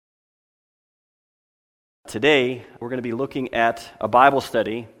Today, we're going to be looking at a Bible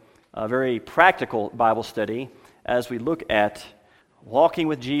study, a very practical Bible study, as we look at walking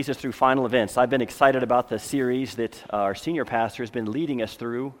with Jesus through final events. I've been excited about the series that our senior pastor has been leading us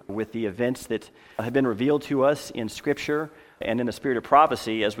through with the events that have been revealed to us in Scripture and in the spirit of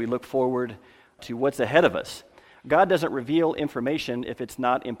prophecy as we look forward to what's ahead of us. God doesn't reveal information if it's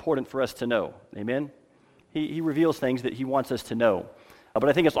not important for us to know. Amen? He reveals things that He wants us to know. But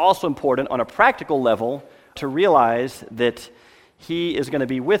I think it's also important on a practical level to realize that He is going to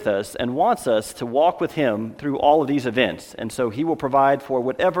be with us and wants us to walk with Him through all of these events. And so He will provide for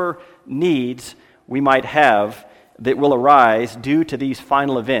whatever needs we might have that will arise due to these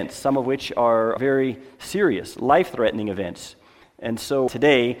final events, some of which are very serious, life-threatening events. And so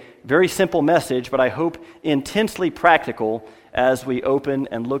today, very simple message, but I hope intensely practical as we open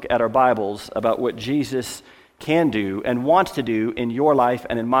and look at our Bibles about what Jesus can do and wants to do in your life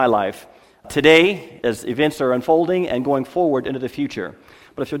and in my life today as events are unfolding and going forward into the future.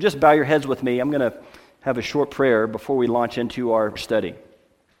 But if you'll just bow your heads with me, I'm going to have a short prayer before we launch into our study.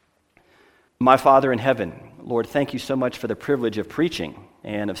 My Father in heaven, Lord, thank you so much for the privilege of preaching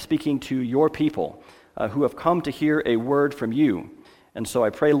and of speaking to your people who have come to hear a word from you. And so I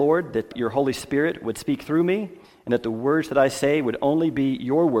pray, Lord, that your Holy Spirit would speak through me and that the words that I say would only be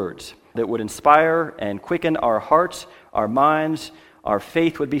your words that would inspire and quicken our hearts, our minds, our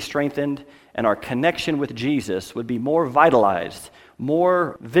faith would be strengthened, and our connection with Jesus would be more vitalized,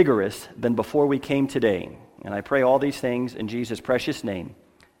 more vigorous than before we came today. And I pray all these things in Jesus' precious name.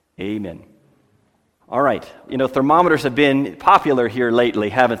 Amen. All right. Thermometers have been popular here lately,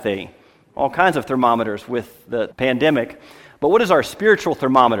 haven't they? All kinds of thermometers with the pandemic. But what is our spiritual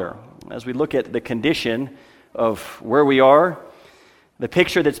thermometer? As we look at the condition of where we are, the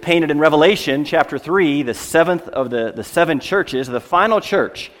picture that's painted in Revelation chapter 3, the seventh of the seven churches, the final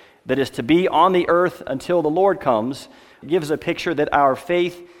church that is to be on the earth until the Lord comes, gives a picture that our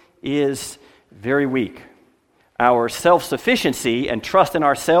faith is very weak. Our self-sufficiency and trust in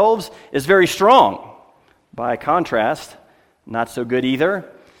ourselves is very strong. By contrast, not so good either.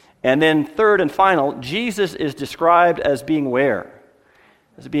 And then third and final, Jesus is described as being where?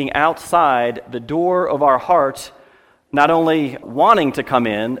 As being outside the door of our hearts, not only wanting to come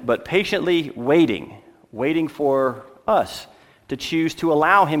in, but patiently waiting for us to choose to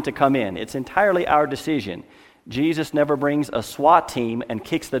allow Him to come in. It's entirely our decision. Jesus never brings a SWAT team and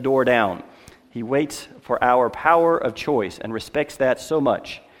kicks the door down. He waits for our power of choice and respects that so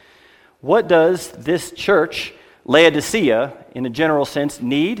much. What does this church, Laodicea, in a general sense,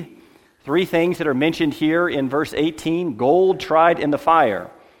 need? Three things that are mentioned here in verse 18. Gold tried in the fire.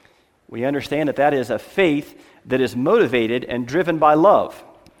 We understand that is a faith that is motivated and driven by love,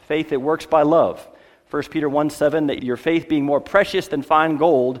 faith that works by love. 1 Peter 1:7, that your faith being more precious than fine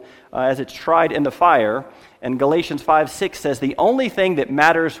gold as it's tried in the fire. And Galatians 5:6 says the only thing that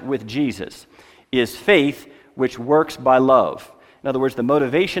matters with Jesus is faith which works by love. In other words, the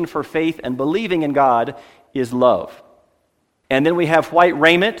motivation for faith and believing in God is love. And then we have white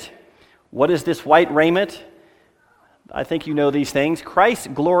raiment. What is this white raiment? I think you know these things. Christ's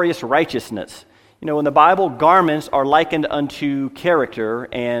glorious righteousness. In the Bible, garments are likened unto character,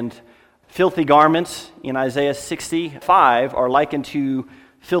 and filthy garments in Isaiah 65 are likened to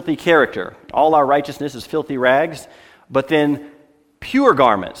filthy character. All our righteousness is filthy rags. But then pure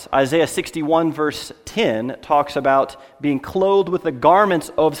garments, Isaiah 61 verse 10 talks about being clothed with the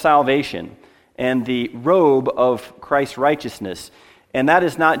garments of salvation and the robe of Christ's righteousness. And that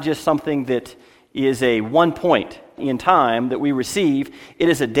is not just something that is a one point in time that we receive. It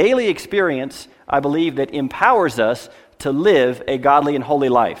is a daily experience, I believe, that empowers us to live a godly and holy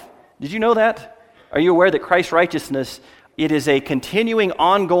life. Did you know that? Are you aware that Christ's righteousness, it is a continuing,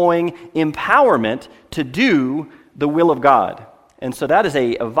 ongoing empowerment to do the will of God? And so that is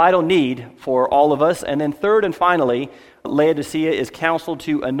a vital need for all of us. And then third and finally, Laodicea is counseled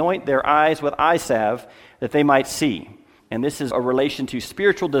to anoint their eyes with eye salve that they might see. And this is a relation to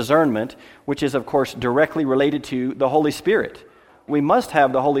spiritual discernment, which is, of course, directly related to the Holy Spirit. We must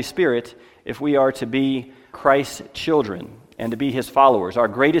have the Holy Spirit if we are to be Christ's children and to be His followers, our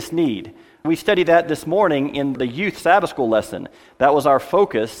greatest need. We studied that this morning in the youth Sabbath school lesson. That was our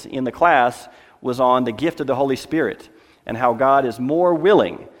focus in the class, was on the gift of the Holy Spirit and how God is more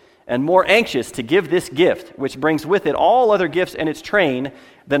willing and more anxious to give this gift, which brings with it all other gifts in its train,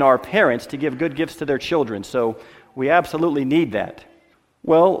 than our parents to give good gifts to their children. So we absolutely need that.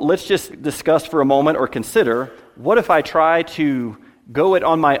 Well, let's just discuss for a moment or consider, what if I try to go it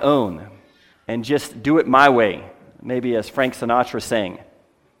on my own and just do it my way? Maybe as Frank Sinatra sang.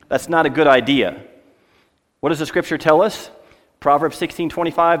 That's not a good idea. What does the Scripture tell us? Proverbs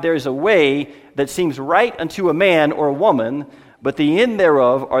 16:25, there is a way that seems right unto a man or a woman, but the end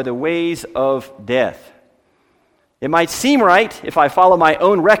thereof are the ways of death. It might seem right if I follow my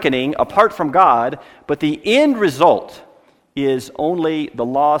own reckoning apart from God, but the end result is only the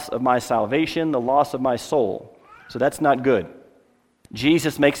loss of my salvation, the loss of my soul. So that's not good.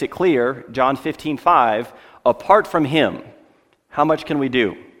 Jesus makes it clear, John 15:5, apart from him, how much can we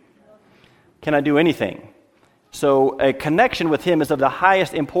do? Can I do anything? So a connection with him is of the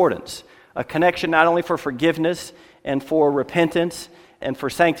highest importance. A connection not only for forgiveness and for repentance and for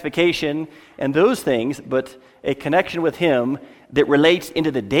sanctification and those things, but a connection with him that relates into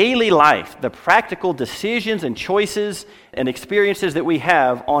the daily life, the practical decisions and choices and experiences that we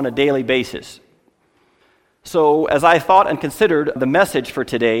have on a daily basis. So as I thought and considered the message for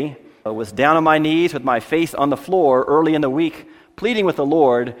today, I was down on my knees with my face on the floor early in the week, pleading with the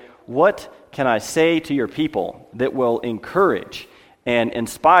Lord, what can I say to your people that will encourage and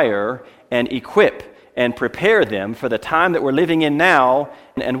inspire and equip and prepare them for the time that we're living in now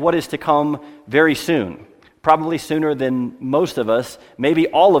and what is to come very soon? Probably sooner than most of us, maybe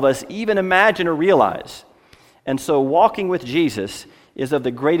all of us even imagine or realize. And so walking with Jesus is of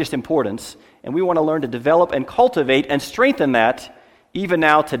the greatest importance, and we want to learn to develop and cultivate and strengthen that even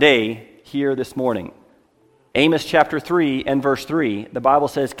now today, here this morning. Amos chapter 3 and verse 3, the Bible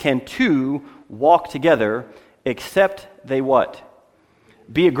says, can two walk together except they what?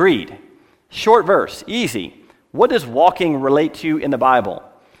 Be agreed. Short verse, easy. What does walking relate to in the Bible?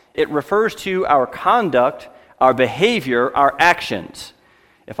 It refers to our conduct, our behavior, our actions.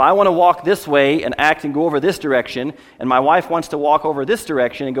 If I want to walk this way and act and go over this direction, and my wife wants to walk over this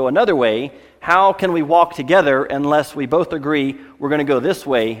direction and go another way, how can we walk together unless we both agree we're going to go this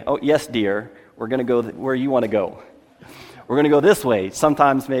way? Oh, yes, dear, we're going to go where you want to go. We're going to go this way,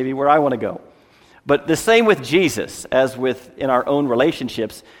 sometimes maybe where I want to go. But the same with Jesus, as with in our own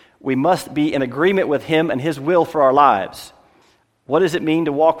relationships, we must be in agreement with him and his will for our lives. What does it mean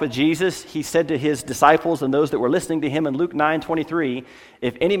to walk with Jesus? He said to his disciples and those that were listening to him in Luke 9:23,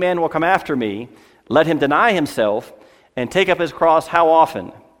 if any man will come after me, let him deny himself and take up his cross how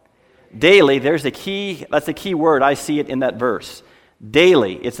often? Daily. That's a key word. I see it in that verse.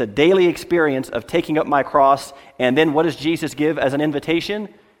 Daily. It's a daily experience of taking up my cross. And then what does Jesus give as an invitation?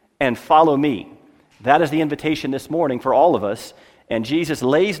 And follow me. That is the invitation this morning for all of us. And Jesus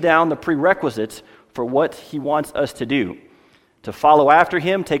lays down the prerequisites for what he wants us to do. To follow after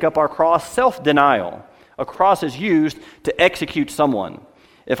him, take up our cross, self-denial. A cross is used to execute someone.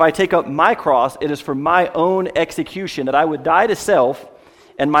 If I take up my cross, it is for my own execution, that I would die to self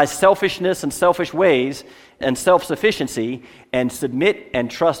and my selfishness and selfish ways and self-sufficiency and submit and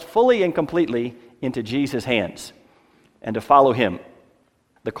trust fully and completely into Jesus' hands and to follow him.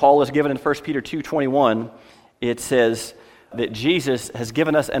 The call is given in 1 Peter 2:21. It says that Jesus has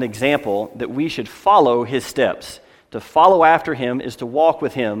given us an example that we should follow his steps. To follow after him is to walk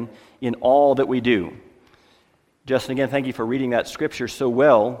with him in all that we do. Justin, again, thank you for reading that scripture so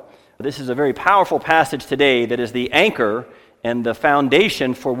well. This is a very powerful passage today that is the anchor and the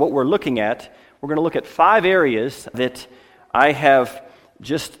foundation for what we're looking at. We're going to look at 5 areas that I have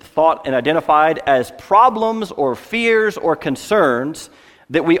just thought and identified as problems or fears or concerns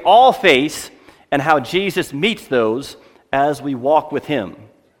that we all face and how Jesus meets those as we walk with him.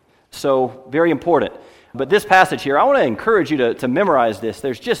 So, very important. But this passage here, I want to encourage you to memorize this.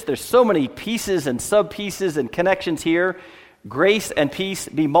 There's so many pieces and sub-pieces and connections here. Grace and peace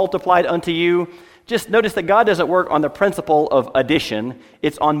be multiplied unto you. Just notice that God doesn't work on the principle of addition.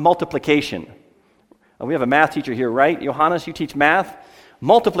 It's on multiplication. We have a math teacher here, right? Johannes, you teach math.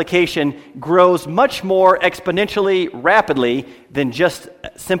 Multiplication grows much more exponentially rapidly than just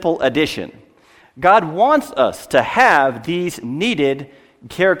simple addition. God wants us to have these needed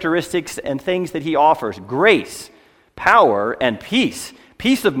characteristics and things that he offers: grace, power, and peace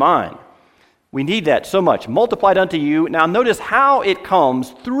of mind. We need that so much. Multiplied unto you. Now notice how it comes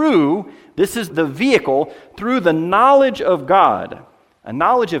through, this is the vehicle, through the knowledge of God, a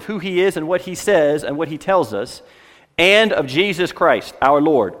knowledge of who he is and what he says and what he tells us, and of Jesus Christ, our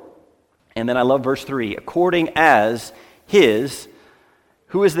Lord. And then I love verse 3, according as his,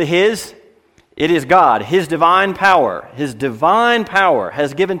 who is the his? It is God, his divine power. His divine power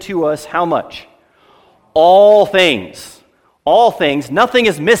has given to us how much? All things. All things. Nothing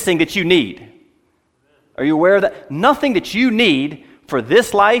is missing that you need. Are you aware of that? Nothing that you need for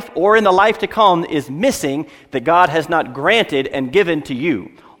this life or in the life to come is missing that God has not granted and given to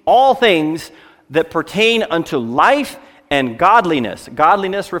you. All things that pertain unto life and godliness.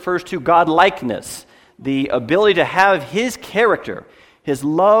 Godliness refers to godlikeness, the ability to have his character, his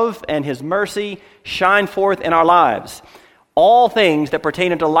love and his mercy shine forth in our lives. all things that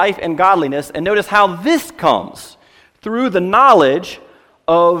pertain unto life and godliness. And notice how this comes through the knowledge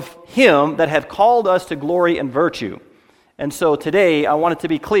of him that hath called us to glory and virtue. And so today I want it to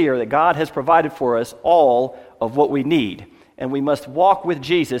be clear that God has provided for us all of what we need. And we must walk with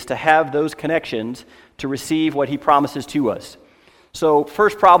Jesus to have those connections to receive what he promises to us. So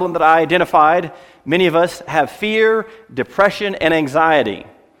first problem that I identified, many of us have fear, depression, and anxiety.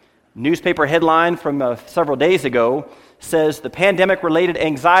 Newspaper headline from several days ago says the pandemic-related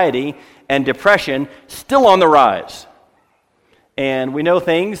anxiety and depression still on the rise. And we know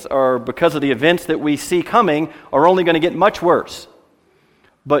things are, because of the events that we see coming, are only going to get much worse.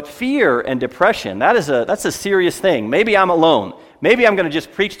 But fear and depression, that's a serious thing. Maybe I'm alone. Maybe I'm going to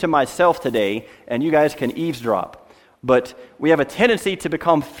just preach to myself today, and you guys can eavesdrop. But we have a tendency to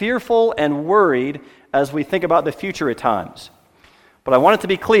become fearful and worried as we think about the future at times. But I want it to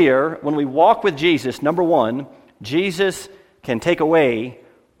be clear, when we walk with Jesus, number one, Jesus can take away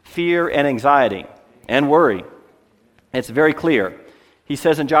fear and anxiety and worry. It's very clear. He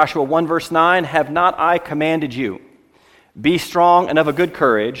says in Joshua 1 verse 9, "Have not I commanded you? Be strong and of a good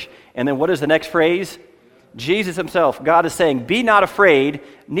courage." And then what is the next phrase? Jesus himself, God is saying, "Be not afraid,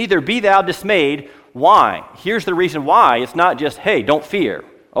 neither be thou dismayed." Why? Here's the reason why. It's not just, hey, don't fear.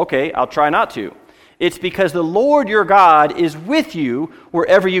 Okay, I'll try not to. It's because the Lord your God is with you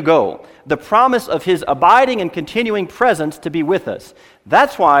wherever you go. The promise of his abiding and continuing presence to be with us.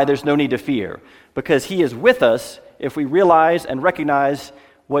 That's why there's no need to fear, because he is with us if we realize and recognize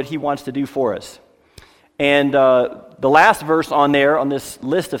what he wants to do for us. And the last verse on there, on this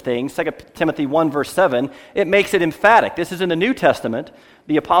list of things, 2 Timothy 1 verse 7, it makes it emphatic. This is in the New Testament.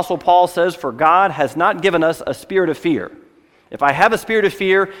 The Apostle Paul says, "For God has not given us a spirit of fear." If I have a spirit of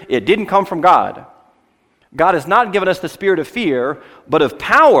fear, it didn't come from God. God has not given us the spirit of fear, but of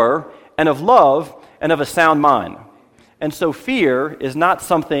power and of love and of a sound mind. And so fear is not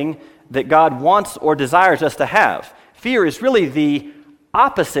something that God wants or desires us to have. Fear is really the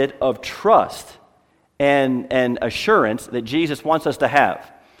opposite of trust and assurance that Jesus wants us to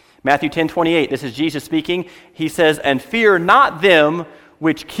have. Matthew 10:28, this is Jesus speaking. He says, "And fear not them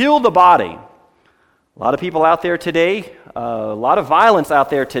which kill the body." A lot of people out there today, a lot of violence out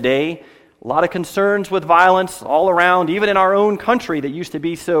there today, a lot of concerns with violence all around, even in our own country that used to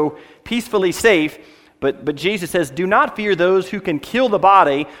be so peacefully safe. But Jesus says, "Do not fear those who can kill the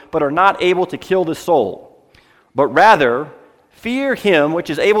body, but are not able to kill the soul. But rather, fear him which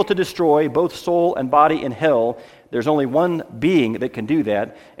is able to destroy both soul and body in hell." There's only one being that can do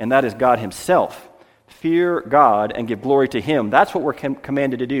that, and that is God himself. Fear God and give glory to him. That's what we're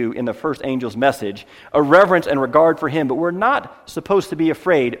commanded to do in the first angel's message, a reverence and regard for him. But we're not supposed to be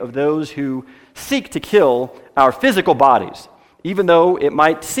afraid of those who seek to kill our physical bodies. Even though it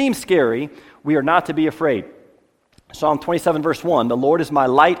might seem scary, we are not to be afraid. Psalm 27 verse 1, "The Lord is my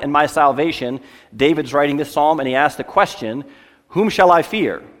light and my salvation." David's writing this psalm, and he asked the question, "Whom shall I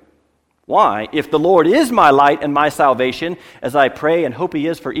fear?" Why? If the Lord is my light and my salvation, as I pray and hope he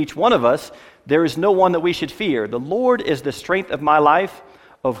is for each one of us, there is no one that we should fear. The Lord is the strength of my life.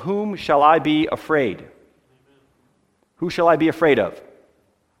 Of whom shall I be afraid? Who shall I be afraid of?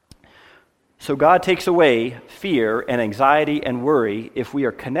 So God takes away fear and anxiety and worry if we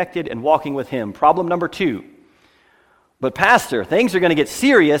are connected and walking with him. Problem number 2. But Pastor, things are going to get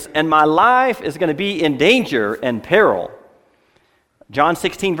serious and my life is going to be in danger and peril. John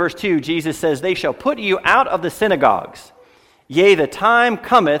 16 verse 2, Jesus says, "They shall put you out of the synagogues. Yea, the time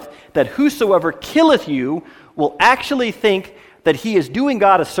cometh that whosoever killeth you will actually think that he is doing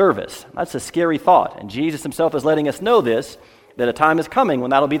God a service." That's a scary thought. And Jesus himself is letting us know this, that a time is coming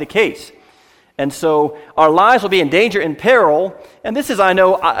when that'll be the case. And so our lives will be in danger and peril. And this is, I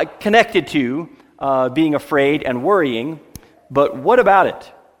know, connected to being afraid and worrying. But what about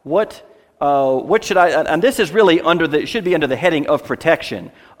it? What should I, and this is really should be under the heading of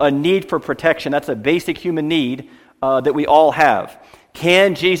protection, a need for protection. That's a basic human need that we all have.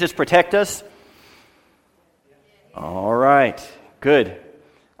 Can Jesus protect us? All right, good.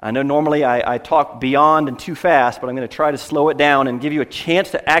 I know normally I talk beyond and too fast, but I'm going to try to slow it down and give you a chance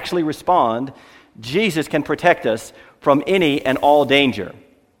to actually respond. Jesus can protect us from any and all danger.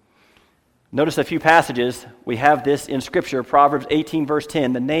 Notice a few passages. We have this in Scripture, Proverbs 18 verse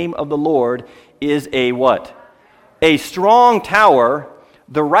 10. "The name of the Lord is a" what? "A strong tower.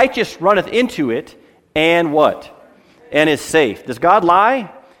 The righteous runneth into it, and" what? "And is safe." Does God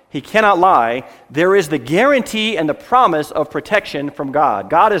lie? He cannot lie. There is the guarantee and the promise of protection from God.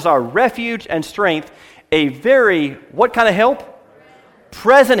 God is our refuge and strength, a very, what kind of help?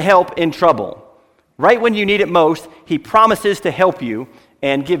 Present help in trouble. Right when you need it most, he promises to help you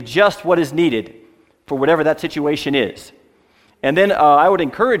and give just what is needed for whatever that situation is. And then I would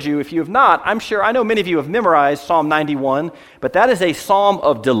encourage you, if you have not, I know many of you have memorized Psalm 91, but that is a psalm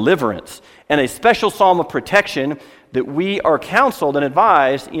of deliverance and a special psalm of protection that we are counseled and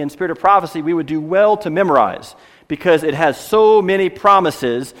advised in Spirit of Prophecy we would do well to memorize, because it has so many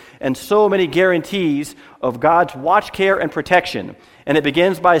promises and so many guarantees of God's watch, care, and protection. And it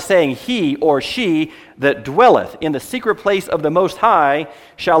begins by saying, "He or she that dwelleth in the secret place of the Most High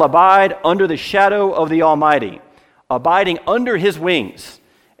shall abide under the shadow of the Almighty," abiding under His wings.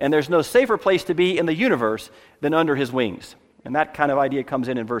 And there's no safer place to be in the universe than under His wings. And that kind of idea comes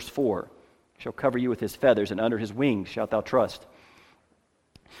in verse 4. "Shall cover you with His feathers, and under His wings shalt thou trust."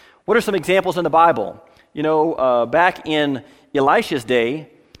 What are some examples in the Bible? Back in Elisha's day,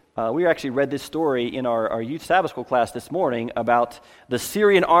 we actually read this story in our youth Sabbath school class this morning about the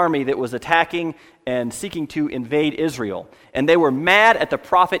Syrian army that was attacking and seeking to invade Israel. And they were mad at the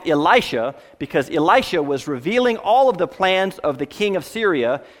prophet Elisha because Elisha was revealing all of the plans of the king of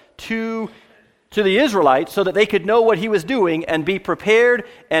Syria to the Israelites so that they could know what he was doing and be prepared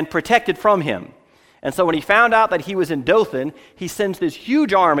and protected from him. And so when he found out that he was in Dothan, he sends this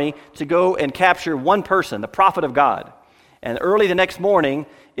huge army to go and capture one person, the prophet of God. And early the next morning,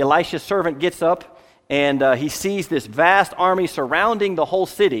 Elisha's servant gets up and he sees this vast army surrounding the whole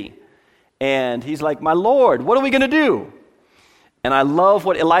city. And he's like, "My Lord, what are we going to do?" And I love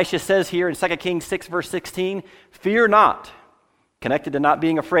what Elisha says here in 2 Kings 6, verse 16. "Fear not," connected to not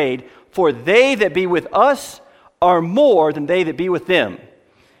being afraid, "for they that be with us are more than they that be with them."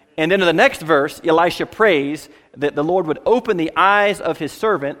 And then in the next verse, Elisha prays that the Lord would open the eyes of his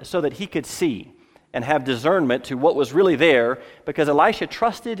servant so that he could see and have discernment to what was really there, because Elisha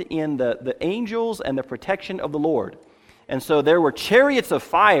trusted in the angels and the protection of the Lord. And so there were chariots of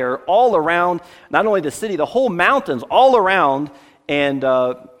fire all around, not only the city, the whole mountains all around, and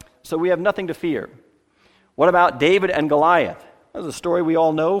so we have nothing to fear. What about David and Goliath? That's a story we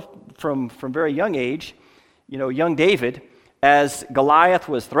all know from very young age. Young David, as Goliath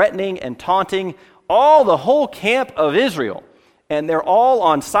was threatening and taunting the whole camp of Israel. And they're all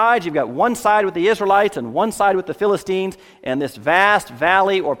on sides. You've got one side with the Israelites and one side with the Philistines, and this vast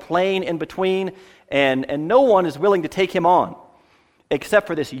valley or plain in between, and no one is willing to take him on, except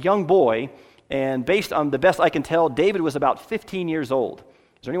for this young boy. And based on the best I can tell, David was about 15 years old.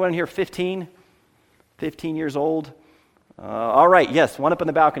 Is there anyone in here 15? 15 years old? All right, yes, one up on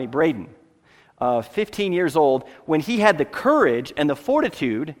the balcony, Braden. 15 years old, when he had the courage and the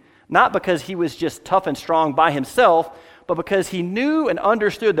fortitude, not because he was just tough and strong by himself, but because he knew and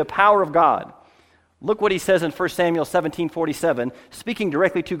understood the power of God. Look what he says in 1 Samuel 17:47, speaking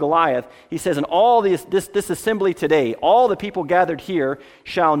directly to Goliath. He says, "And all this assembly today, all the people gathered here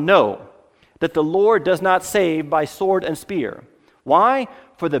shall know that the Lord does not save by sword and spear." Why?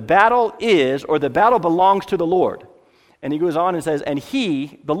 "For the battle belongs to the Lord." And he goes on and says, "And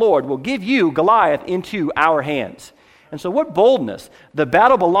He, the Lord, will give you, Goliath, into our hands." And so what boldness. The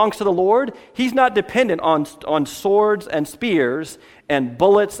battle belongs to the Lord. He's not dependent on swords and spears and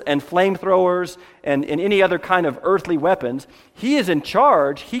bullets and flamethrowers and any other kind of earthly weapons. He is in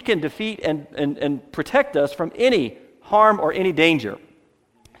charge. He can defeat and protect us from any harm or any danger.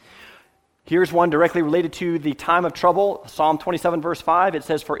 Here's one directly related to the time of trouble. Psalm 27, verse 5, it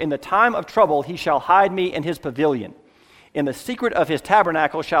says, "For in the time of trouble He shall hide me in His pavilion. In the secret of His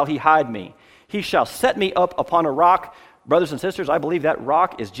tabernacle shall He hide me. He shall set me up upon a rock." Brothers and sisters, I believe that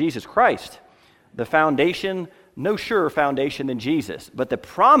rock is Jesus Christ. The foundation, no surer foundation than Jesus. But the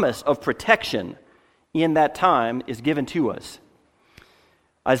promise of protection in that time is given to us.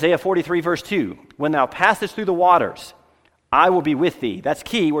 Isaiah 43, verse 2, "When thou passest through the waters, I will be with thee." That's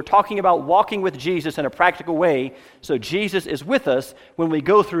key. We're talking about walking with Jesus in a practical way. So Jesus is with us when we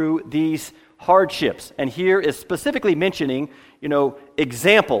go through these hardships. And here is specifically mentioning,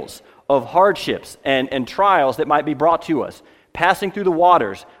 examples of hardships and trials that might be brought to us. "Passing through the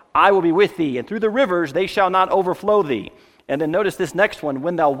waters, I will be with thee, and through the rivers, they shall not overflow thee." And then notice this next one,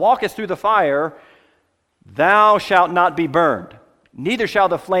 "When thou walkest through the fire, thou shalt not be burned, neither shall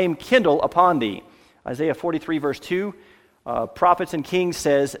the flame kindle upon thee." Isaiah 43, verse 2, Prophets and Kings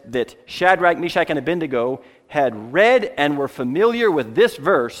says that Shadrach, Meshach, and Abednego had read and were familiar with this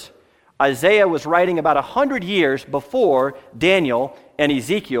verse. Isaiah was writing about 100 years before Daniel and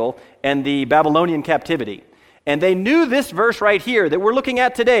Ezekiel and the Babylonian captivity. And they knew this verse right here that we're looking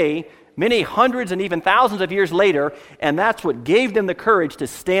at today, many hundreds and even thousands of years later, and that's what gave them the courage to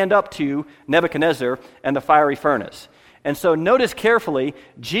stand up to Nebuchadnezzar and the fiery furnace. And so notice carefully,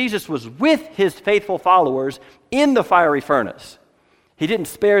 Jesus was with His faithful followers in the fiery furnace. He didn't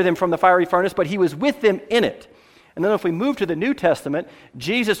spare them from the fiery furnace, but He was with them in it. And then if we move to the New Testament,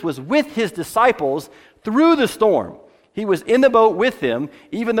 Jesus was with His disciples through the storm. He was in the boat with them,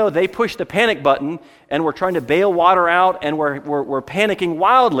 even though they pushed the panic button and were trying to bail water out and were panicking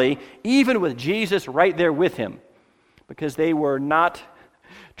wildly, even with Jesus right there with him, because they were not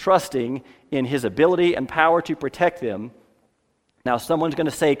trusting in his ability and power to protect them. Now, someone's going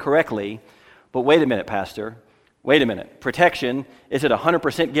to say correctly, but wait a minute, Pastor. Wait a minute. Protection, is it a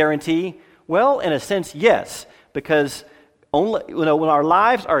 100% guarantee? Well, in a sense, yes, because only when our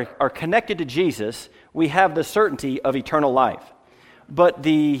lives are connected to Jesus, we have the certainty of eternal life. But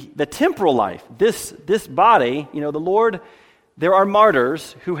the temporal life, this body, the Lord, there are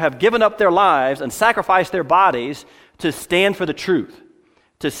martyrs who have given up their lives and sacrificed their bodies to stand for the truth,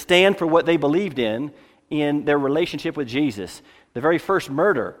 to stand for what they believed in their relationship with Jesus. The very first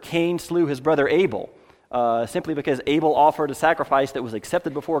murder, Cain slew his brother Abel, simply because Abel offered a sacrifice that was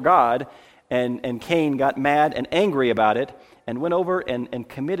accepted before God, and Cain got mad and angry about it and went over and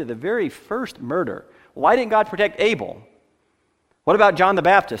committed the very first murder. Why didn't God protect Abel? What about John the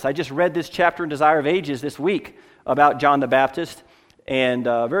Baptist? I just read this chapter in Desire of Ages this week about John the Baptist, and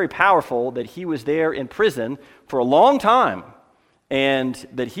very powerful that he was there in prison for a long time, and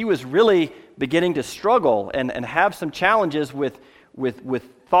that he was really beginning to struggle and have some challenges with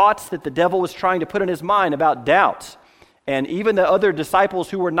thoughts that the devil was trying to put in his mind about doubts. And even the other disciples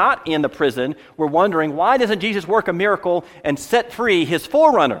who were not in the prison were wondering, why doesn't Jesus work a miracle and set free his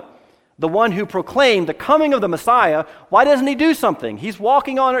forerunner, the one who proclaimed the coming of the Messiah? Why doesn't he do something? He's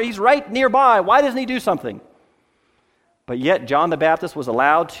walking on earth, he's right nearby. Why doesn't he do something? But yet John the Baptist was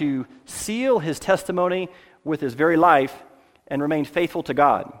allowed to seal his testimony with his very life and remain faithful to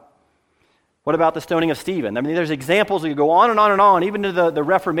God. What about the stoning of Stephen? I mean, there's examples that you go on and on and on, even to the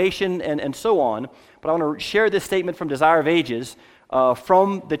Reformation and so on. But I want to share this statement from Desire of Ages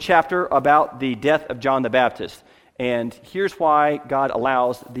from the chapter about the death of John the Baptist. And here's why God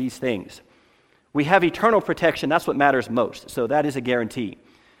allows these things. We have eternal protection. That's what matters most. So that is a guarantee.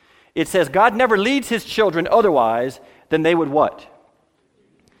 It says, God never leads his children otherwise than they would what?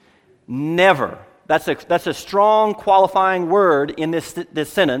 Never. That's a strong qualifying word in this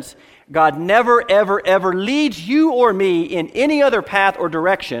sentence. God never, ever, ever leads you or me in any other path or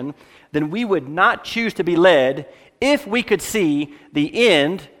direction than we would not choose to be led if we could see the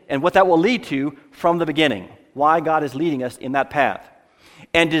end and what that will lead to from the beginning. Why God is leading us in that path.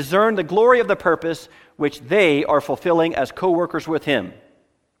 And discern the glory of the purpose which they are fulfilling as co-workers with him.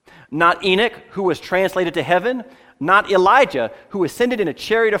 Not Enoch, who was translated to heaven, not Elijah, who ascended in a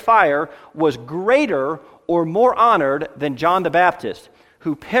chariot of fire, was greater or more honored than John the Baptist,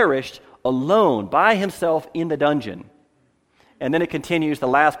 who perished alone by himself in the dungeon. And then it continues, the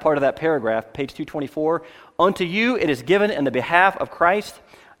last part of that paragraph, page 224. Unto you it is given in the behalf of Christ,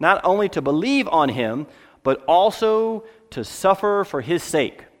 not only to believe on him, but also to suffer for his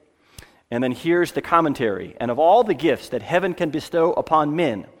sake. And then here's the commentary. And of all the gifts that heaven can bestow upon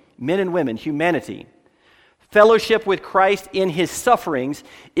men and women, humanity, fellowship with Christ in his sufferings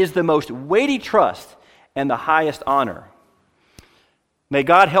is the most weighty trust and the highest honor. May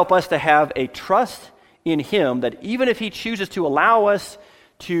God help us to have a trust in him that even if he chooses to allow us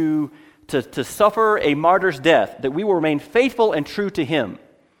to suffer a martyr's death, that we will remain faithful and true to him,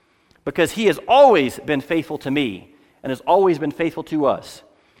 because he has always been faithful to me and has always been faithful to us.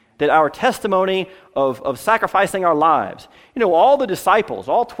 That our testimony of sacrificing our lives, all the disciples,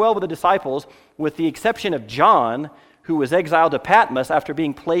 all 12 of the disciples, with the exception of John, who was exiled to Patmos after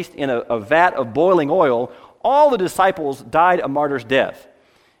being placed in a vat of boiling oil, all the disciples died a martyr's death.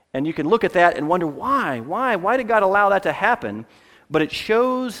 And you can look at that and wonder, why? Why did God allow that to happen? But it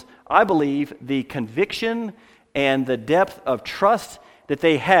shows, I believe, the conviction and the depth of trust that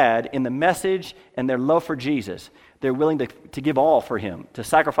they had in the message and their love for Jesus. They're willing to give all for him, to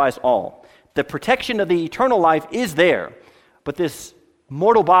sacrifice all. The protection of the eternal life is there, but this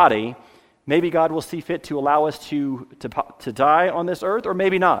mortal body, maybe God will see fit to allow us to die on this earth, or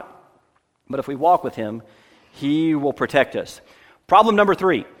maybe not. But if we walk with him, he will protect us. Problem number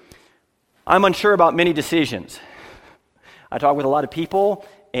 3, I'm unsure about many decisions. I talk with a lot of people,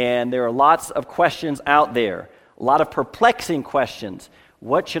 and there are lots of questions out there, a lot of perplexing questions.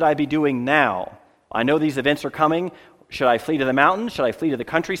 What should I be doing now? I know these events are coming. Should I flee to the mountains? Should I flee to the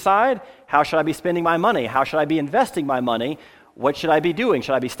countryside? How should I be spending my money? How should I be investing my money? What should I be doing?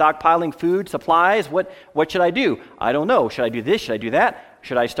 Should I be stockpiling food, supplies? What should I do? I don't know. Should I do this? Should I do that?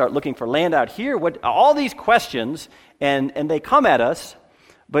 Should I start looking for land out here? All these questions, and they come at us,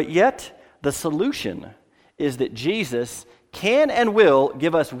 but yet the solution is that Jesus can and will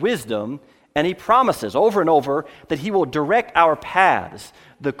give us wisdom, and he promises over and over that he will direct our paths,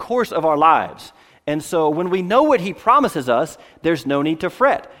 the course of our lives. And so when we know what he promises us, there's no need to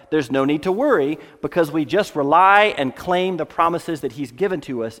fret. There's no need to worry because we just rely and claim the promises that he's given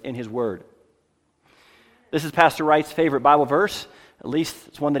to us in his word. This is Pastor Wright's favorite Bible verse. At least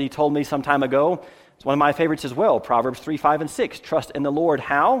it's one that he told me some time ago. It's one of my favorites as well, Proverbs 3, 5, and 6. Trust in the Lord.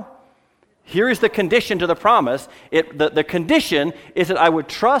 How? Here is the condition to the promise. The condition is that I would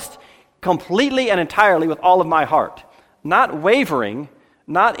trust completely and entirely with all of my heart. Not wavering,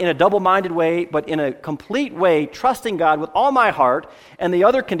 not in a double-minded way, but in a complete way, trusting God with all my heart. And the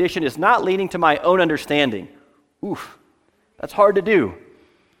other condition is not leaning to my own understanding. Oof, that's hard to do.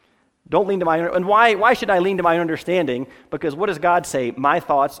 Don't lean to my own. And why should I lean to my own understanding? Because what does God say? My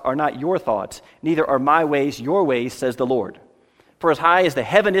thoughts are not your thoughts, neither are my ways your ways, says the Lord. For as high as the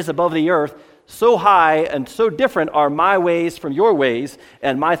heaven is above the earth, so high and so different are my ways from your ways,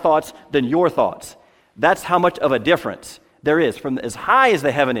 and my thoughts than your thoughts. That's how much of a difference there is from as high as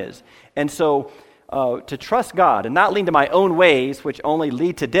the heaven is. And so to trust God and not lean to my own ways, which only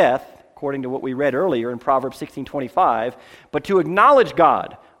lead to death, according to what we read earlier in Proverbs 16:25, but to acknowledge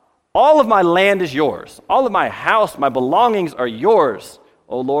God. All of my land is yours. All of my house, my belongings are yours,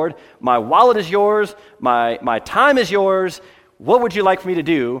 O Lord. My wallet is yours. My time is yours. What would you like for me to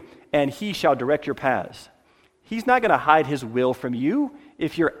do? And he shall direct your paths. He's not going to hide his will from you.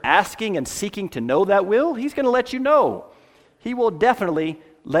 If you're asking and seeking to know that will, he's going to let you know. He will definitely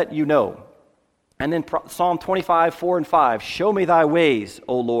let you know. And then Psalm 25, 4 and 5, show me thy ways,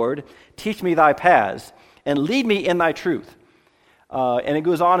 O Lord. Teach me thy paths, and lead me in thy truth. And it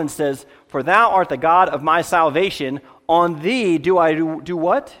goes on and says, for thou art the God of my salvation. On thee do I do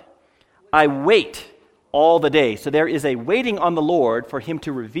what? I wait all the day. So there is a waiting on the Lord for him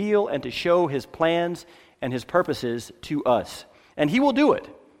to reveal and to show his plans and his purposes to us. And he will do it.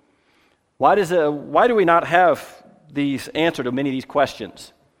 Why do we not have these answer to many of these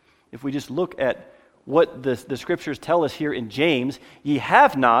questions? If we just look at what the scriptures tell us here in James, ye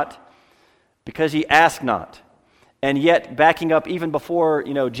have not because ye ask not. And yet, backing up even before,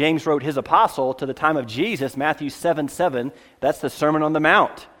 James wrote his epistle to the time of Jesus, Matthew 7:7, that's the Sermon on the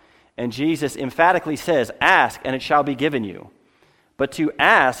Mount. And Jesus emphatically says, ask and it shall be given you. But to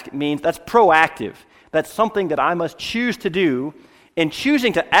ask means that's proactive. That's something that I must choose to do. In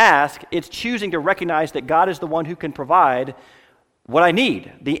choosing to ask, it's choosing to recognize that God is the one who can provide what I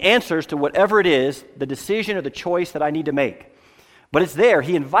need, the answers to whatever it is, the decision or the choice that I need to make. But it's there.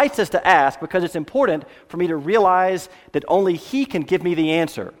 He invites us to ask because it's important for me to realize that only he can give me the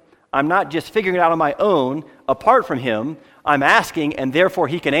answer. I'm not just figuring it out on my own apart from him. I'm asking, and therefore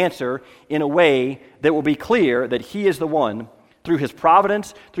he can answer in a way that will be clear that he is the one, through his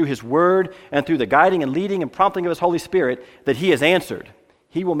providence, through his word, and through the guiding and leading and prompting of his Holy Spirit, that he has answered.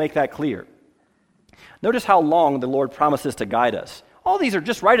 He will make that clear. Notice how long the Lord promises to guide us. All these are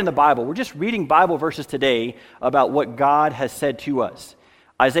just right in the Bible. We're just reading Bible verses today about what God has said to us.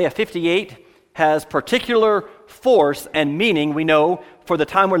 Isaiah 58 has particular force and meaning, we know, for the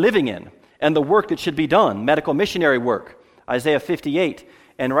time we're living in and the work that should be done, medical missionary work. Isaiah 58.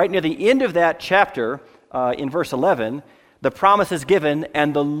 And right near the end of that chapter, in verse 11, the promise is given,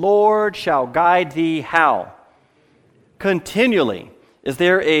 and the Lord shall guide thee how? Continually. Is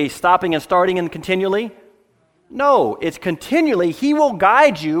there a stopping and starting and continually? No, it's continually. He will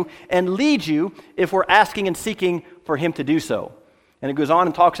guide you and lead you if we're asking and seeking for him to do so. And it goes on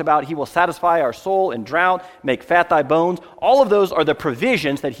and talks about he will satisfy our soul in drought, make fat thy bones. All of those are the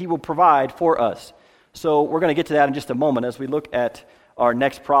provisions that he will provide for us. So we're going to get to that in just a moment as we look at our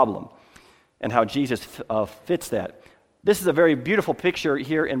next problem and how Jesus fits that. This is a very beautiful picture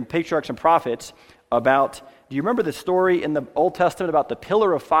here in Patriarchs and Prophets about, do you remember the story in the Old Testament about the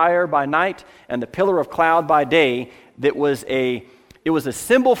pillar of fire by night and the pillar of cloud by day that was it was a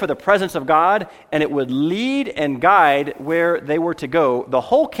symbol for the presence of God, and it would lead and guide where they were to go, the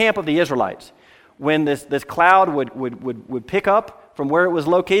whole camp of the Israelites. When this cloud would pick up from where it was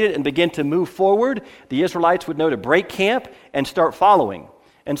located and begin to move forward, the Israelites would know to break camp and start following.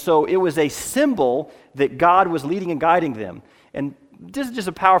 And so it was a symbol that God was leading and guiding them. And this is just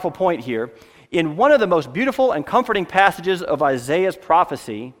a powerful point here. In one of the most beautiful and comforting passages of Isaiah's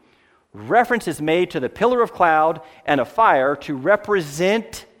prophecy, reference is made to the pillar of cloud and of fire to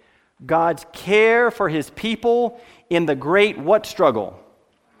represent God's care for his people in the great what struggle?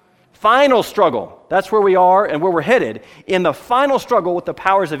 Final struggle. That's where we are and where we're headed, in the final struggle with the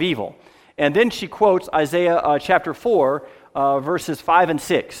powers of evil. And then she quotes Isaiah chapter 4, verses 5 and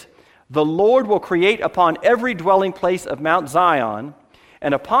 6. The Lord will create upon every dwelling place of Mount Zion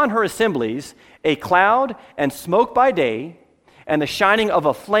and upon her assemblies a cloud and smoke by day, and the shining of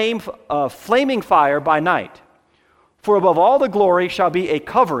a flaming fire by night. For above all the glory shall be a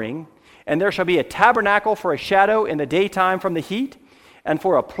covering, and there shall be a tabernacle for a shadow in the daytime from the heat, and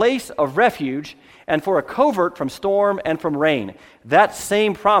for a place of refuge, and for a covert from storm and from rain. That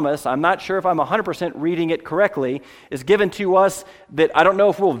same promise, I'm not sure if I'm 100% reading it correctly, is given to us that I don't know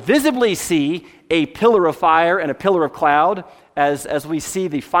if we'll visibly see a pillar of fire and a pillar of cloud as we see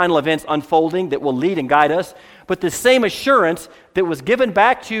the final events unfolding that will lead and guide us. But the same assurance that was given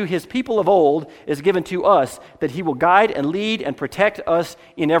back to his people of old is given to us, that he will guide and lead and protect us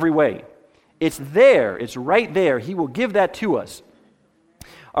in every way. It's there. It's right there. He will give that to us.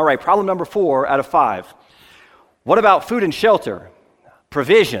 All right, problem number 4 out of 5. What about food and shelter?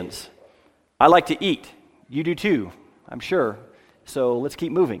 Provisions. I like to eat. You do too, I'm sure. So let's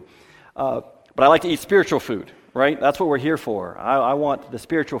keep moving. But I like to eat spiritual food, right? That's what we're here for. I want the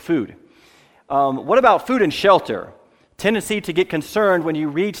spiritual food. What about food and shelter? Tendency to get concerned when you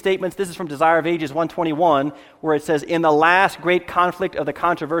read statements. This is from Desire of Ages 121, where it says, in the last great conflict of the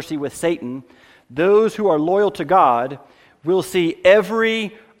controversy with Satan, those who are loyal to God will see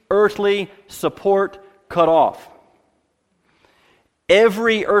every earthly support cut off.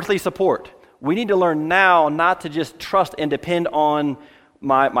 Every earthly support. We need to learn now not to just trust and depend on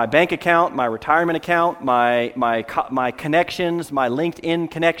my bank account, my retirement account, my connections, my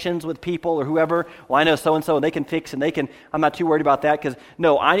LinkedIn connections with people or whoever. Well, I know so-and-so, and they can fix, and I'm not too worried about that, because,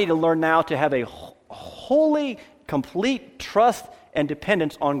 no, I need to learn now to have a wholly, complete trust and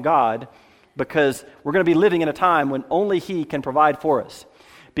dependence on God, because we're going to be living in a time when only He can provide for us.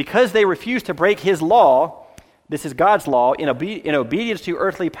 Because they refuse to break His law, this is God's law, in obedience to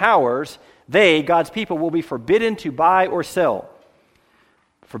earthly powers, they, God's people, will be forbidden to buy or sell.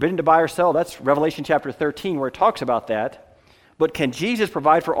 Forbidden to buy or sell, that's Revelation chapter 13, where it talks about that. But can Jesus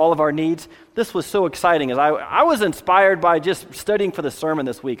provide for all of our needs? This was so exciting. As I was inspired by just studying for the sermon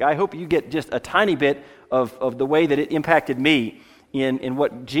this week. I hope you get just a tiny bit of the way that it impacted me in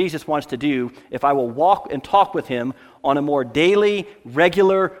what Jesus wants to do if I will walk and talk with Him on a more daily,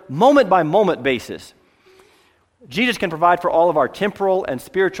 regular, moment-by-moment basis. Jesus can provide for all of our temporal and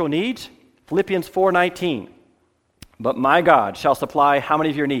spiritual needs. Philippians 4:19. But my God shall supply how many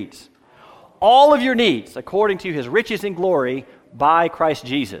of your needs? All of your needs, according to His riches in glory by Christ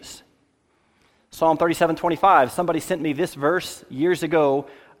Jesus. Psalm 37:25. Somebody sent me this verse years ago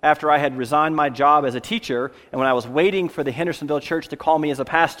after I had resigned my job as a teacher, and when I was waiting for the Hendersonville church to call me as a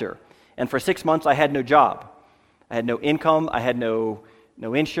pastor. And for 6 months I had no job. I had no income, I had no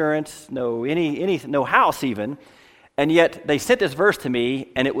insurance, no house even. And yet they sent this verse to me,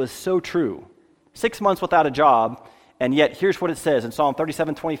 and it was so true. 6 months without a job, and yet here's what it says in Psalm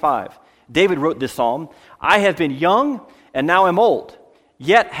 37:25. David wrote this psalm, I have been young, and now am old,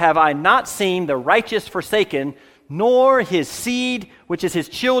 yet have I not seen the righteous forsaken, nor his seed, which is his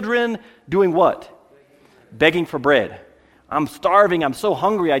children, doing what? Begging for bread. I'm starving, I'm so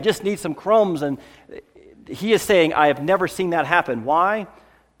hungry, I just need some crumbs. And he is saying, I have never seen that happen. Why?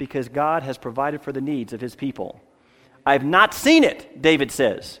 Because God has provided for the needs of His people. I have not seen it, David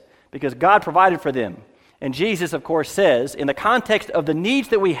says, because God provided for them. And Jesus, of course, says, in the context of the needs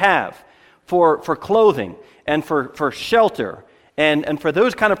that we have for clothing and for shelter and for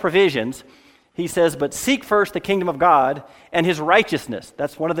those kind of provisions, He says, but seek first the kingdom of God and His righteousness.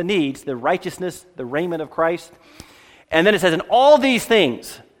 That's one of the needs, the righteousness, the raiment of Christ. And then it says, in all these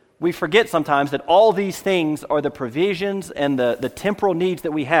things, we forget sometimes that all these things are the provisions and the temporal needs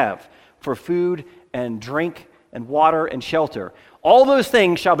that we have for food and drink and water and shelter. All those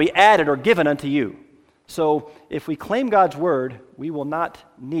things shall be added or given unto you. So if we claim God's word, we will not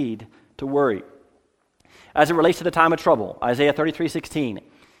need to worry. As it relates to the time of trouble, Isaiah 33:16,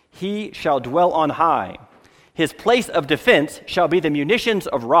 He shall dwell on high. His place of defense shall be the munitions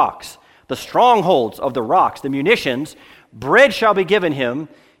of rocks, the strongholds of the rocks, the munitions. Bread shall be given him.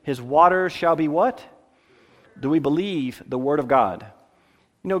 His waters shall be what? Do we believe the word of God?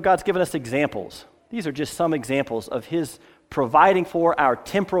 You know, God's given us examples. These are just some examples of His providing for our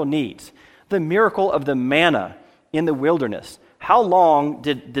temporal needs. The miracle of the manna in the wilderness. How long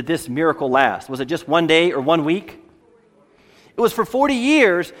did this miracle last? Was it just one day or 1 week? It was for 40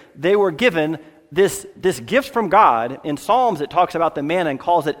 years they were given this gift from God. In Psalms it talks about the manna and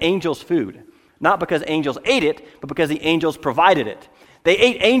calls it angels' food. Not because angels ate it, but because the angels provided it. They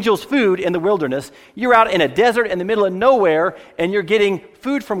ate angels' food in the wilderness. You're out in a desert in the middle of nowhere, and you're getting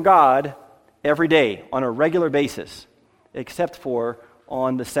food from God every day on a regular basis, except for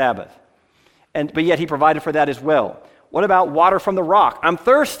on the Sabbath. But yet He provided for that as well. What about water from the rock? I'm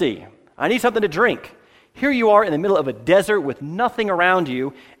thirsty. I need something to drink. Here you are in the middle of a desert with nothing around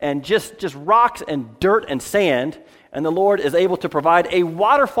you and just rocks and dirt and sand, and the Lord is able to provide a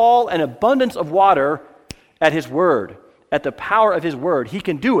waterfall and abundance of water at His word, at the power of His word. He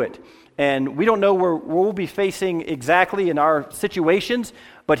can do it. And we don't know where we'll be facing exactly in our situations,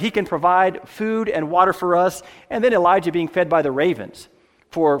 but he can provide food and water for us. And then Elijah being fed by the ravens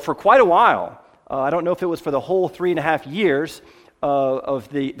for quite a while. I don't know if it was for the whole 3.5 years of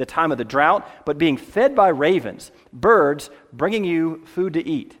the time of the drought, but being fed by ravens, birds bringing you food to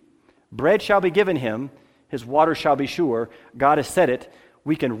eat. Bread shall be given him, his water shall be sure. God has said it.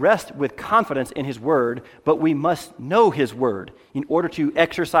 We can rest with confidence in his word, but we must know his word in order to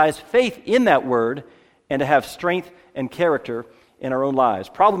exercise faith in that word and to have strength and character in our own lives.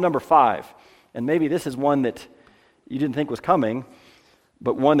 Problem number 5, and maybe this is one that you didn't think was coming,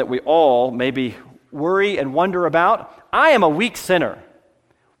 but one that we all maybe worry and wonder about. I am a weak sinner.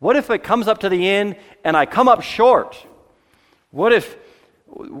 What if it comes up to the end and I come up short? What if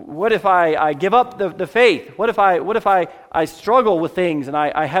I give up the faith? What if I struggle with things and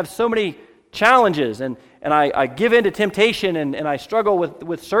I have so many challenges and I give in to temptation and I struggle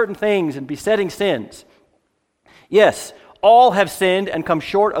with certain things and besetting sins? Yes, all have sinned and come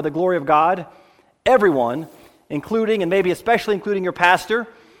short of the glory of God. Everyone, including and maybe especially including your pastor.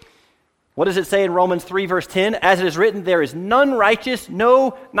 What does it say in Romans 3 verse 10? As it is written, there is none righteous,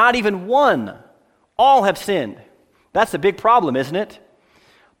 no, not even one. All have sinned. That's a big problem, isn't it?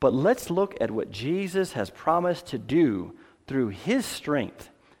 But let's look at what Jesus has promised to do through his strength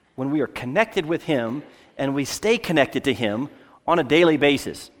when we are connected with him and we stay connected to him on a daily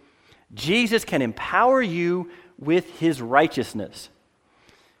basis. Jesus can empower you with his righteousness.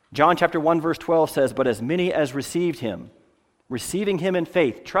 John chapter 1 verse 12 says, but as many as received him, receiving him in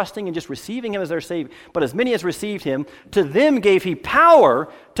faith, trusting and just receiving him as their Savior, but as many as received him, to them gave he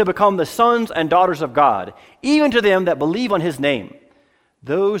power to become the sons and daughters of God, even to them that believe on his name.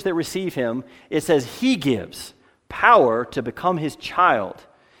 Those that receive him, it says he gives power to become his child.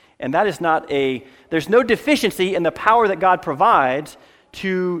 And that is there's no deficiency in the power that God provides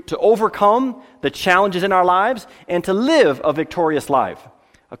to overcome the challenges in our lives and to live a victorious life,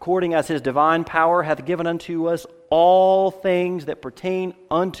 according as his divine power hath given unto us all things that pertain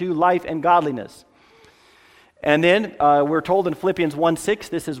unto life and godliness. And then we're told in Philippians 1:6,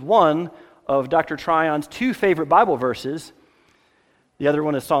 this is one of Dr. Tryon's 2 favorite Bible verses. The other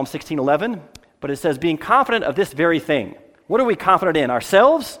one is Psalm 16:11, but it says, being confident of this very thing. What are we confident in?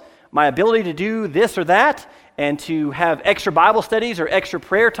 Ourselves? My ability to do this or that and to have extra Bible studies or extra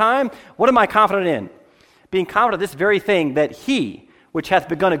prayer time? What am I confident in? Being confident of this very thing, that he, which hath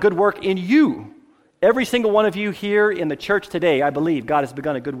begun a good work in you, every single one of you here in the church today, I believe God has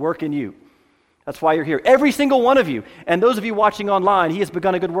begun a good work in you. That's why you're here. Every single one of you. And those of you watching online, he has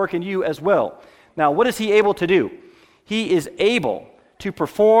begun a good work in you as well. Now, what is he able to do? He is able to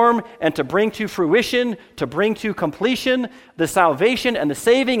perform and to bring to fruition, to bring to completion the salvation and the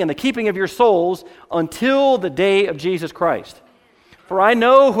saving and the keeping of your souls until the day of Jesus Christ. For I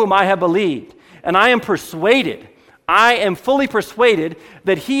know whom I have believed, and I am persuaded, I am fully persuaded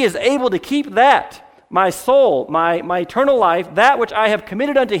that he is able to keep that, my soul, my eternal life, that which I have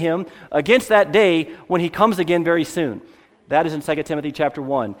committed unto him against that day when he comes again very soon. That is in 2 Timothy chapter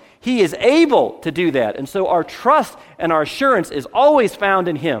 1. He is able to do that. And so our trust and our assurance is always found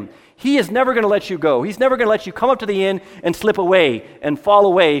in him. He is never going to let you go. He's never going to let you come up to the end and slip away and fall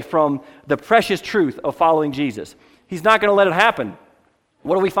away from the precious truth of following Jesus. He's not going to let it happen.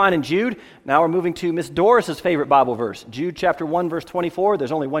 What do we find in Jude? Now we're moving to Miss Doris's favorite Bible verse. Jude chapter 1 verse 24.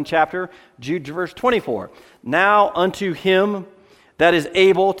 There's only one chapter. Jude verse 24. Now unto him that is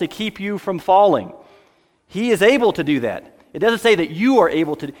able to keep you from falling. He is able to do that. It doesn't say that you are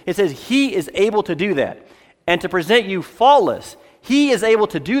able to. It says he is able to do that. And to present you faultless. He is able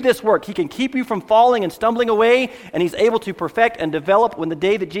to do this work. He can keep you from falling and stumbling away, and he's able to perfect and develop when the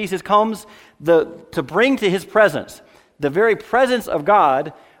day that Jesus comes, to bring to his presence, the very presence of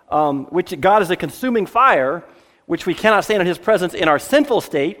God, which God is a consuming fire, which we cannot stand in his presence in our sinful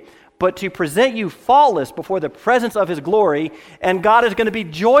state, but to present you faultless before the presence of his glory, and God is going to be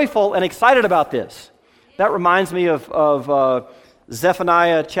joyful and excited about this. That reminds me of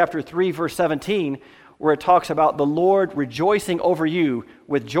Zephaniah chapter 3, verse 17, where it talks about the Lord rejoicing over you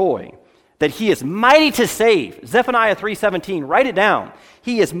with joy, that he is mighty to save. Zephaniah 3:17, write it down.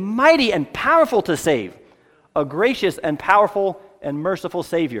 He is mighty and powerful to save. A gracious and powerful and merciful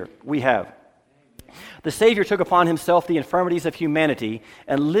Savior we have. The Savior took upon himself the infirmities of humanity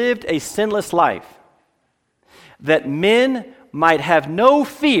and lived a sinless life, that men might have no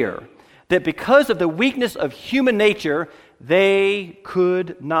fear that because of the weakness of human nature, they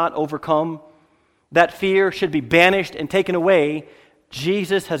could not overcome. That fear should be banished and taken away.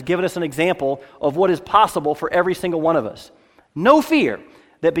 Jesus has given us an example of what is possible for every single one of us. No fear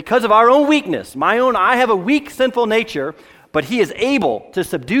that because of our own weakness, I have a weak, sinful nature, But he is able to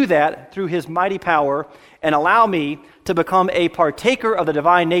subdue that through his mighty power and allow me to become a partaker of the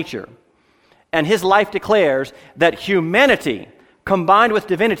divine nature. And his life declares that humanity, combined with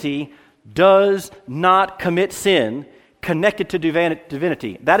divinity, does not commit sin connected to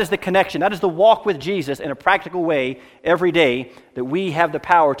divinity. That is the connection. That is the walk with Jesus in a practical way every day that we have the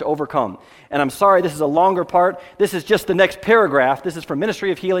power to overcome. And I'm sorry, this is a longer part. This is just the next paragraph. This is from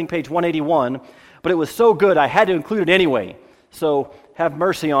Ministry of Healing, page 181. But it was so good, I had to include it anyway. So have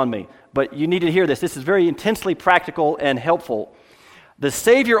mercy on me. But you need to hear this. This is very intensely practical and helpful. The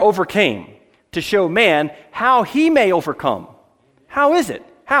Savior overcame to show man how he may overcome. How is it?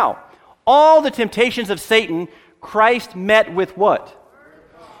 How? All the temptations of Satan, Christ met with what?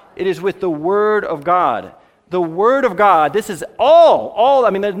 It is with the Word of God. The Word of God, this is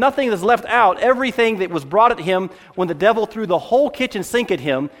all, there's nothing that's left out. Everything that was brought at him when the devil threw the whole kitchen sink at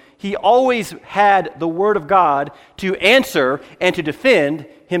him, he always had the Word of God to answer and to defend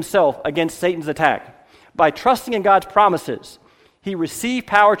himself against Satan's attack. By trusting in God's promises, he received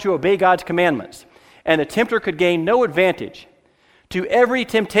power to obey God's commandments, and the tempter could gain no advantage. To every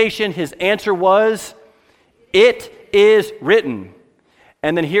temptation, his answer was, "It is written."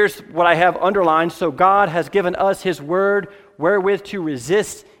 And then here's what I have underlined. So God has given us his word wherewith to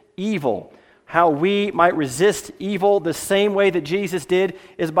resist evil. How we might resist evil the same way that Jesus did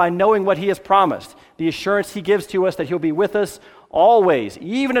is by knowing what he has promised. The assurance he gives to us that he'll be with us always,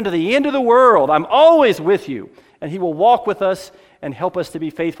 even unto the end of the world. I'm always with you. And he will walk with us and help us to be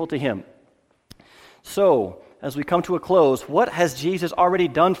faithful to him. So, as we come to a close, what has Jesus already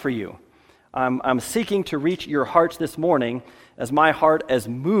done for you? I'm seeking to reach your hearts this morning as my heart is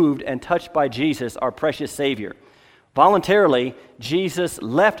moved and touched by Jesus, our precious Savior. Voluntarily, Jesus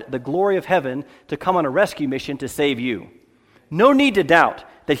left the glory of heaven to come on a rescue mission to save you. No need to doubt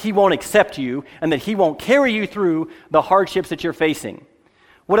that he won't accept you and that he won't carry you through the hardships that you're facing.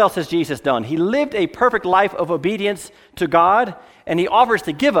 What else has Jesus done? He lived a perfect life of obedience to God, and he offers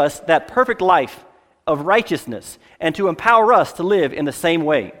to give us that perfect life of righteousness and to empower us to live in the same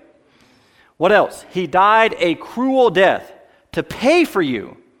way. What else? He died a cruel death to pay for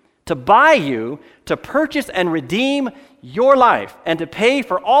you, to buy you, to purchase and redeem your life, and to pay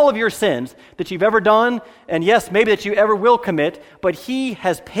for all of your sins that you've ever done, and yes, maybe that you ever will commit, but he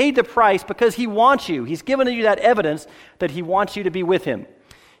has paid the price because he wants you. He's given you that evidence that he wants you to be with him.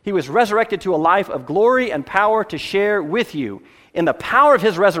 He was resurrected to a life of glory and power to share with you. In the power of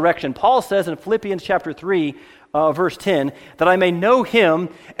his resurrection, Paul says in Philippians chapter 3, verse 10, that I may know him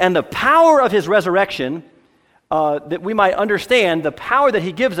and the power of his resurrection, that we might understand the power that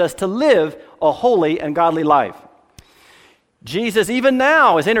he gives us to live a holy and godly life. Jesus even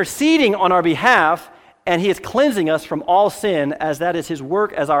now is interceding on our behalf, and he is cleansing us from all sin, as that is his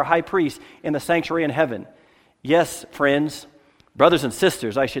work as our high priest in the sanctuary in heaven. Yes, friends, brothers and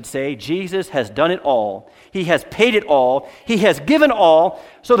sisters, I should say, Jesus has done it all. He has paid it all. He has given all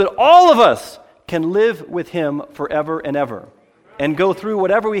so that all of us can live with him forever and ever and go through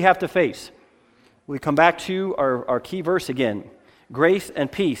whatever we have to face. We come back to our key verse again. Grace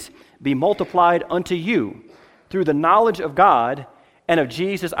and peace be multiplied unto you through the knowledge of God and of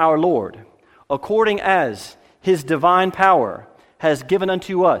Jesus our Lord, according as his divine power has given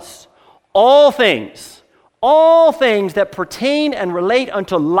unto us all things that pertain and relate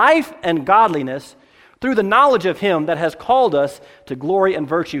unto life and godliness, through the knowledge of him that has called us to glory and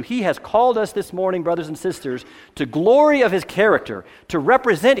virtue. He has called us this morning, brothers and sisters, to glory of his character, to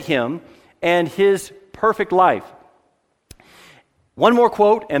represent him and his perfect life. One more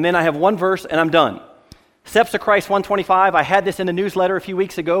quote, and then I have one verse, and I'm done. Steps of Christ 125. I had this in the newsletter a few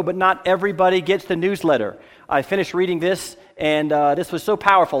weeks ago, but not everybody gets the newsletter. I finished reading this, and this was so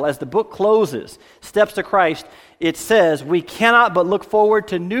powerful. As the book closes, Steps to Christ, it says, we cannot but look forward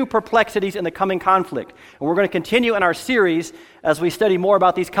to new perplexities in the coming conflict. And we're going to continue in our series as we study more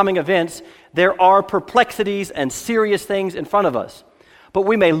about these coming events. There are perplexities and serious things in front of us. But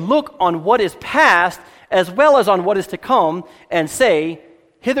we may look on what is past as well as on what is to come and say,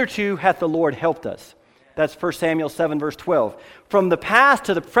 hitherto hath the Lord helped us. That's 1 Samuel 7, verse 12. From the past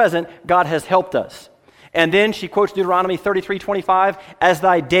to the present, God has helped us. And then she quotes Deuteronomy 33:25, as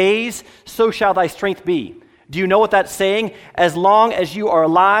thy days, so shall thy strength be. Do you know what that's saying? As long as you are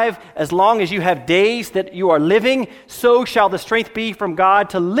alive, as long as you have days that you are living, so shall the strength be from God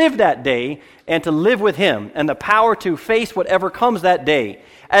to live that day and to live with him, and the power to face whatever comes that day.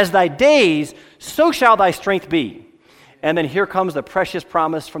 As thy days, so shall thy strength be. And then here comes the precious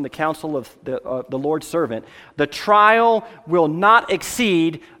promise from the counsel of the Lord's servant. The trial will not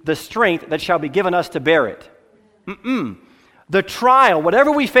exceed the strength that shall be given us to bear it. The trial,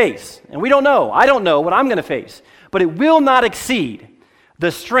 whatever we face, and we don't know, I don't know what I'm going to face, but it will not exceed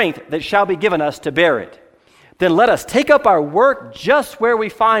the strength that shall be given us to bear it. Then let us take up our work just where we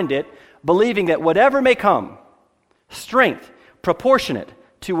find it, believing that whatever may come, strength proportionate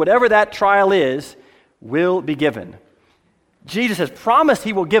to whatever that trial is, will be given. Jesus has promised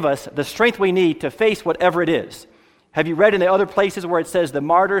he will give us the strength we need to face whatever it is. Have you read in the other places where it says the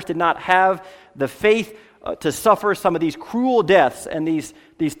martyrs did not have the faith to suffer some of these cruel deaths and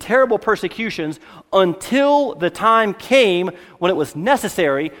these terrible persecutions until the time came when it was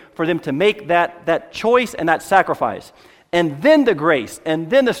necessary for them to make that choice and that sacrifice. And then the grace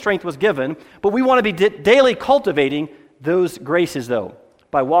and then the strength was given, but we want to be daily cultivating those graces, though,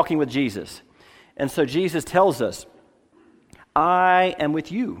 by walking with Jesus. And so Jesus tells us, I am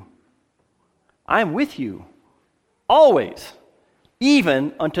with you. I am with you always,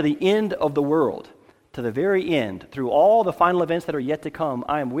 even unto the end of the world. To the very end, through all the final events that are yet to come,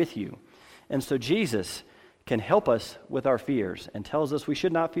 I am with you. And so Jesus can help us with our fears and tells us we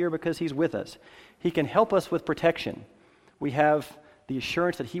should not fear because he's with us. He can help us with protection. We have the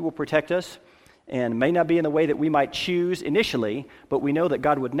assurance that he will protect us, and may not be in the way that we might choose initially, but we know that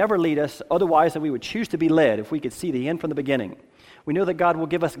God would never lead us otherwise than we would choose to be led if we could see the end from the beginning. We know that God will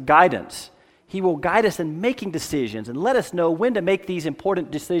give us guidance. He will guide us in making decisions and let us know when to make these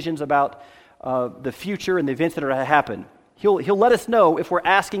important decisions about the future and the events that are to happen. He'll let us know if we're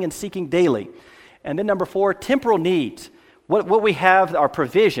asking and seeking daily. And then number 4, temporal needs. What we have are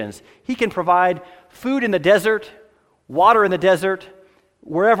provisions. He can provide food in the desert, water in the desert,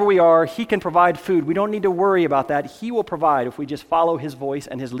 wherever we are. He can provide food. We don't need to worry about that. He will provide if we just follow his voice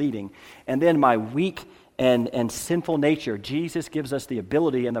and his leading. And then my weak and sinful nature, Jesus gives us the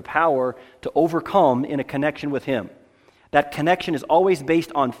ability and the power to overcome in a connection with him. That connection is always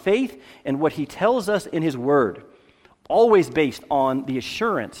based on faith and what he tells us in his word. Always based on the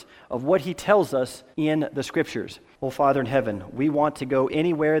assurance of what he tells us in the scriptures. Oh, Father in heaven, we want to go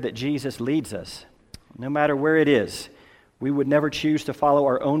anywhere that Jesus leads us, no matter where it is. We would never choose to follow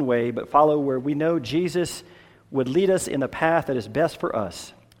our own way, but follow where we know Jesus would lead us in the path that is best for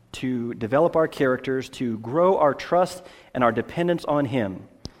us, to develop our characters, to grow our trust and our dependence on him.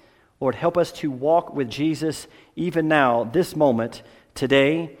 Lord, help us to walk with Jesus even now, this moment,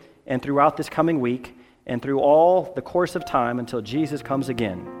 today, and throughout this coming week, and through all the course of time until Jesus comes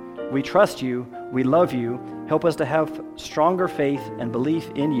again. We trust you. We love you. Help us to have stronger faith and belief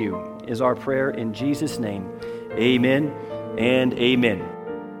in you, is our prayer in Jesus' name. Amen and amen.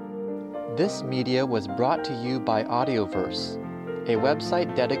 This media was brought to you by Audioverse, a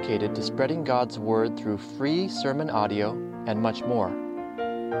website dedicated to spreading God's Word through free sermon audio and much more.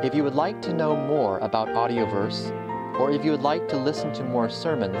 If you would like to know more about Audioverse, or if you would like to listen to more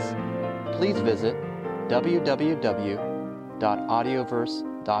sermons, please visit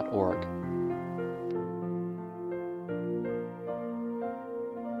www.audioverse.org.